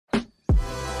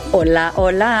Hola,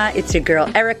 hola, it's your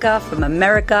girl Erica from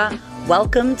America.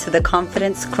 Welcome to the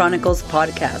Confidence Chronicles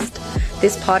podcast.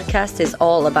 This podcast is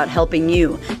all about helping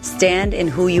you stand in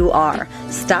who you are.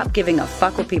 Stop giving a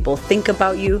fuck what people think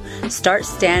about you. Start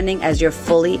standing as your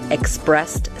fully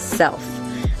expressed self.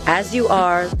 As you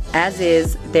are, as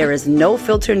is, there is no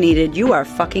filter needed. You are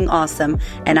fucking awesome,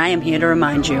 and I am here to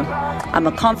remind you. I'm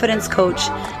a confidence coach,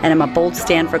 and I'm a bold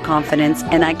stand for confidence,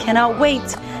 and I cannot wait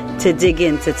to dig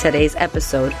into today's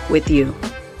episode with you.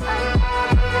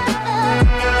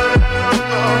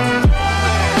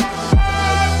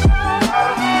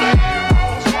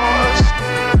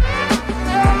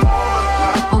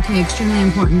 Okay, extremely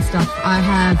important stuff. I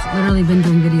have literally been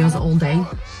doing videos all day,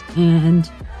 and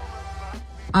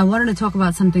I wanted to talk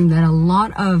about something that a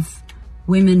lot of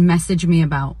women message me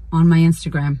about on my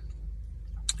Instagram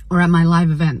or at my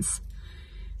live events.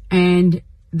 And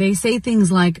they say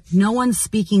things like, no one's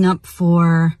speaking up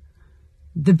for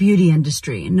the beauty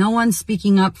industry. No one's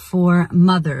speaking up for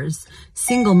mothers,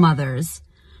 single mothers.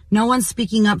 No one's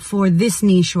speaking up for this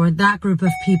niche or that group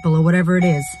of people or whatever it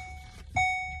is.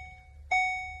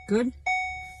 Good?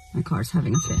 My car's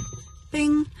having a fit.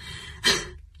 Bing.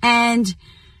 And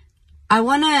I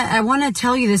wanna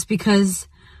tell you this because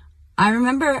I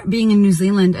remember being in New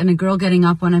Zealand and a girl getting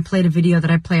up when I played a video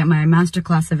that I play at my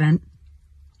masterclass event.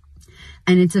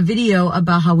 And it's a video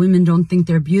about how women don't think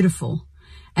they're beautiful.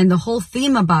 And the whole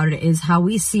theme about it is how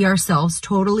we see ourselves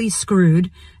totally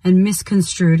screwed and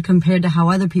misconstrued compared to how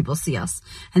other people see us.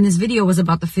 And this video was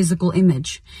about the physical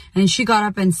image. And she got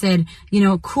up and said,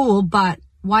 cool, but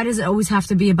why does it always have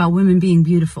to be about women being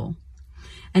beautiful?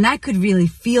 And I could really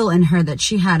feel in her that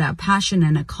she had a passion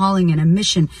and a calling and a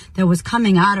mission that was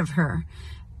coming out of her.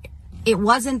 It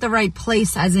wasn't the right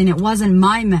place, as in it wasn't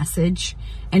my message.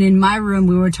 And in my room,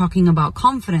 we were talking about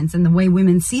confidence and the way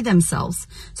women see themselves.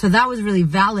 So that was really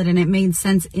valid and it made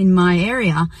sense in my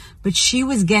area. But she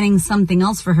was getting something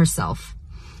else for herself.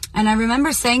 And I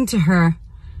remember saying to her,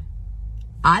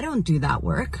 I don't do that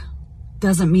work.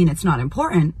 Doesn't mean it's not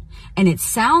important. And it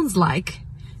sounds like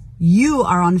you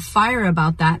are on fire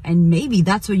about that. And maybe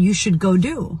that's what you should go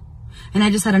do. And I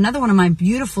just had another one of my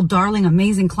beautiful, darling,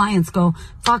 amazing clients go,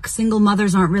 fuck, single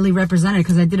mothers aren't really represented,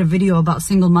 because I did a video about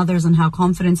single mothers and how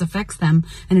confidence affects them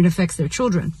and it affects their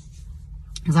children.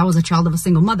 Because I was a child of a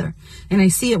single mother. And I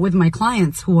see it with my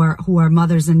clients who are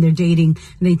mothers and they're dating,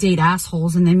 and they date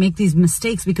assholes and they make these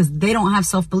mistakes because they don't have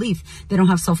self-belief. They don't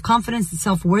have self-confidence.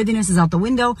 Self-worthiness is out the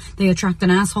window. They attract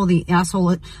an asshole. The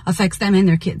asshole affects them and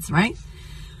their kids, right?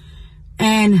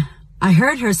 And I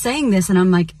heard her saying this and I'm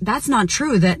like, that's not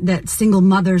true, that single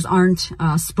mothers aren't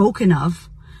spoken of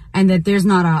and that there's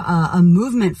not a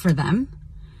movement for them.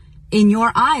 In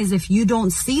your eyes, if you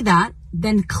don't see that,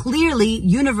 then clearly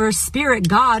universe, spirit,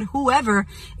 God, whoever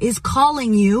is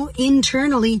calling you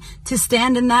internally to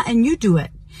stand in that, and you do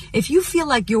it. If you feel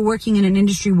like you're working in an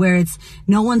industry where it's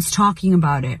no one's talking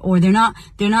about it, or they're not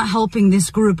helping this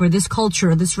group or this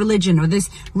culture or this religion or this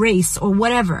race or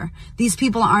whatever, these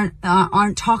people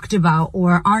aren't talked about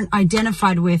or aren't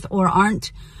identified with or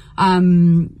aren't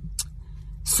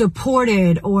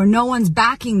supported, or no one's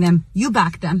backing them, you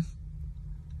back them.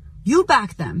 You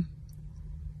back them.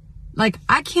 Like,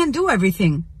 I can't do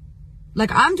everything.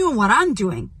 Like, I'm doing what I'm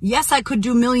doing. Yes, I could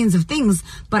do millions of things,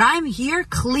 but I'm here,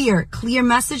 clear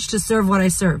message to serve what I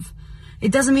serve.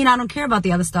 It doesn't mean I don't care about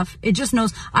the other stuff. It just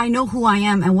knows I know who I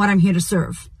am and what I'm here to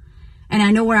serve. And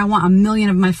I know where I want 1 million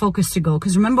of my focus to go.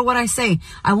 Because remember what I say,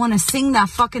 I want to sing that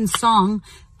fucking song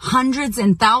hundreds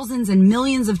and thousands and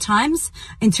millions of times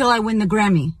until I win the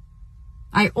Grammy.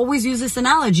 I always use this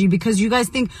analogy because you guys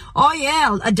think, oh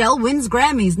yeah, Adele wins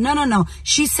Grammys. No.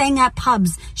 She sang at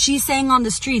pubs. She sang on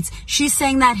the streets. She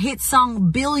sang that hit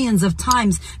song billions of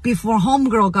times before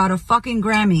Homegirl got a fucking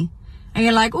Grammy. And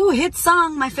you're like, ooh, hit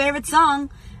song, my favorite song.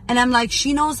 And I'm like,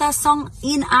 she knows that song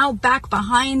in, out, back,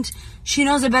 behind. She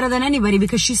knows it better than anybody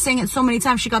because she sang it so many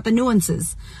times she got the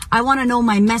nuances. I want to know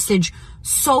my message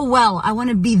so well. I want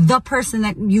to be the person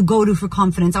that you go to for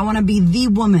confidence. I want to be the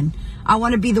woman. I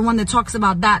want to be the one that talks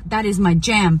about that. That is my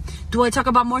jam. Do I talk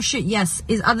about more shit? Yes.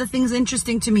 Is other things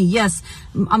interesting to me? Yes.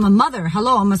 I'm a mother.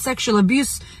 Hello. I'm a sexual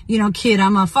abuse, kid.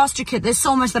 I'm a foster kid. There's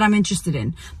so much that I'm interested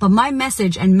in. But my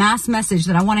message and mass message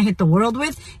that I want to hit the world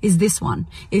with is this one.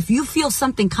 If you feel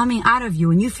something coming out of you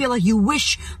and you feel like you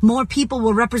wish more people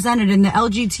were represented in the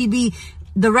LGBT,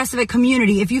 the rest of it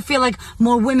community, if you feel like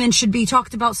more women should be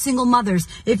talked about, single mothers,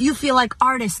 if you feel like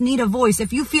artists need a voice,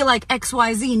 if you feel like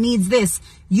XYZ needs this,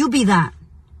 you be that.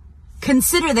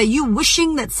 Consider that you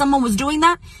wishing that someone was doing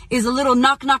that is a little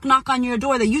knock, knock, knock on your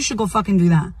door that you should go fucking do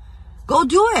that. Go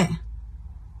do it.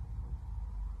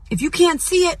 If you can't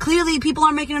see it, clearly people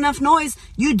aren't making enough noise,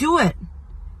 you do it.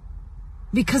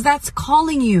 Because that's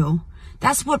calling you.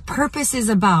 That's what purpose is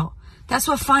about. That's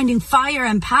what finding fire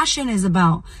and passion is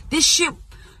about. This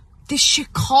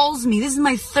shit calls me. This is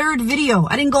my 3rd video.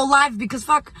 I didn't go live because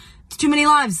fuck, it's too many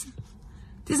lives.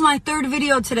 This is my 3rd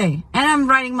video today. And I'm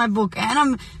writing my book. And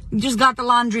I'm just got the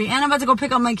laundry. And I'm about to go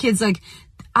pick up my kids. Like,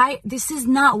 this is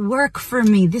not work for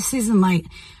me. This is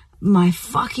my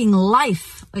fucking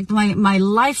life. Like my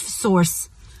life source.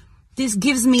 This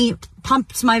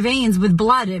pumps my veins with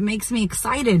blood. It makes me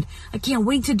excited. I can't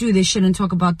wait to do this shit and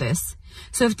talk about this.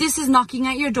 So if this is knocking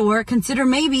at your door, consider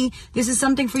maybe this is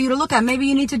something for you to look at. Maybe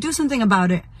you need to do something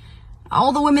about it.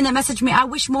 All the women that message me, I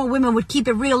wish more women would keep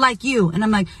it real like you. And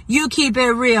I'm like, you keep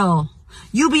it real.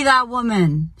 You be that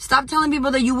woman. Stop telling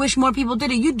people that you wish more people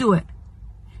did it. You do it.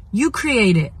 You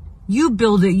create it. You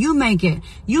build it. You make it.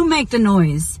 You make the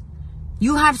noise.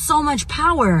 You have so much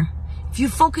power. If you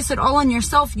focus it all on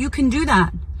yourself, you can do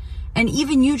that. And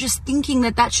even you just thinking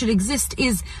that should exist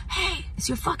is, hey, it's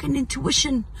your fucking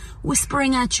intuition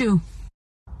whispering at you.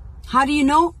 How do you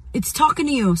know? It's talking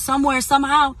to you somewhere,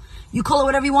 somehow. You call it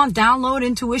whatever you want. Download,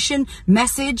 intuition,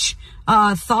 message,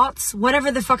 thoughts,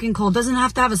 whatever the fucking call. It doesn't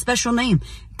have to have a special name.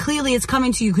 Clearly it's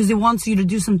coming to you because it wants you to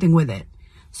do something with it.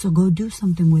 So go do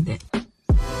something with it.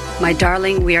 My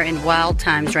darling, we are in wild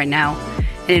times right now.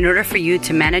 And in order for you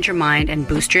to manage your mind and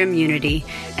boost your immunity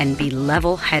and be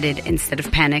level-headed instead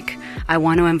of panic, I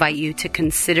want to invite you to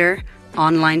consider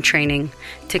online training,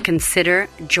 to consider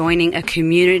joining a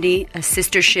community, a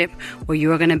sistership where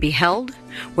you are going to be held,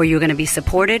 where you're going to be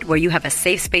supported, where you have a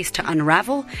safe space to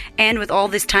unravel, and with all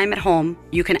this time at home,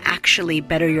 you can actually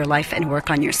better your life and work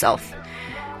on yourself.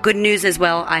 Good news as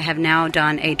well, I have now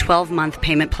done a 12-month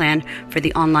payment plan for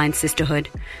the online sisterhood.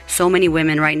 So many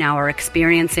women right now are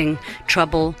experiencing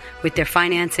trouble with their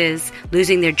finances,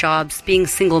 losing their jobs, being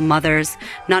single mothers,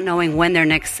 not knowing when their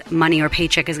next money or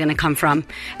paycheck is going to come from.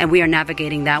 And we are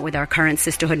navigating that with our current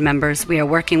sisterhood members. We are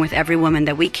working with every woman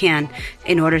that we can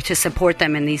in order to support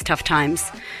them in these tough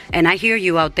times. And I hear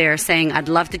you out there saying, I'd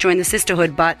love to join the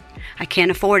sisterhood, but I can't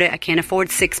afford it. I can't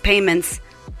afford 6 payments.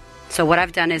 So what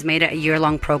I've done is made it a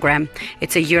year-long program.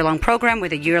 It's a year-long program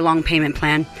with a year-long payment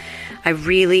plan. I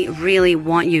really, really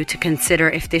want you to consider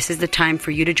if this is the time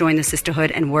for you to join the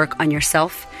sisterhood and work on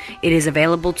yourself. It is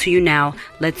available to you now.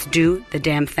 Let's do the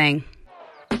damn thing.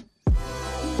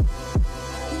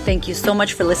 Thank you so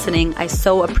much for listening. I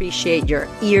so appreciate your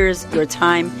ears, your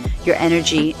time, your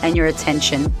energy, and your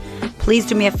attention. Please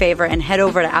do me a favor and head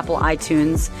over to Apple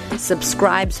iTunes,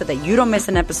 subscribe so that you don't miss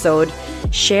an episode,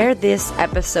 share this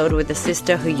episode with a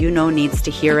sister who you know needs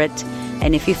to hear it,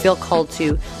 and if you feel called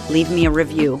to, leave me a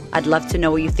review. I'd love to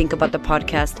know what you think about the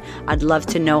podcast. I'd love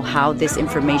to know how this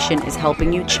information is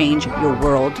helping you change your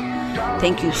world.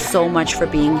 Thank you so much for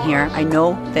being here. I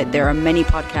know that there are many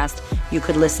podcasts you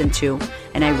could listen to,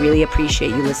 and I really appreciate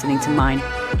you listening to mine.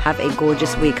 Have a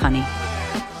gorgeous week, honey.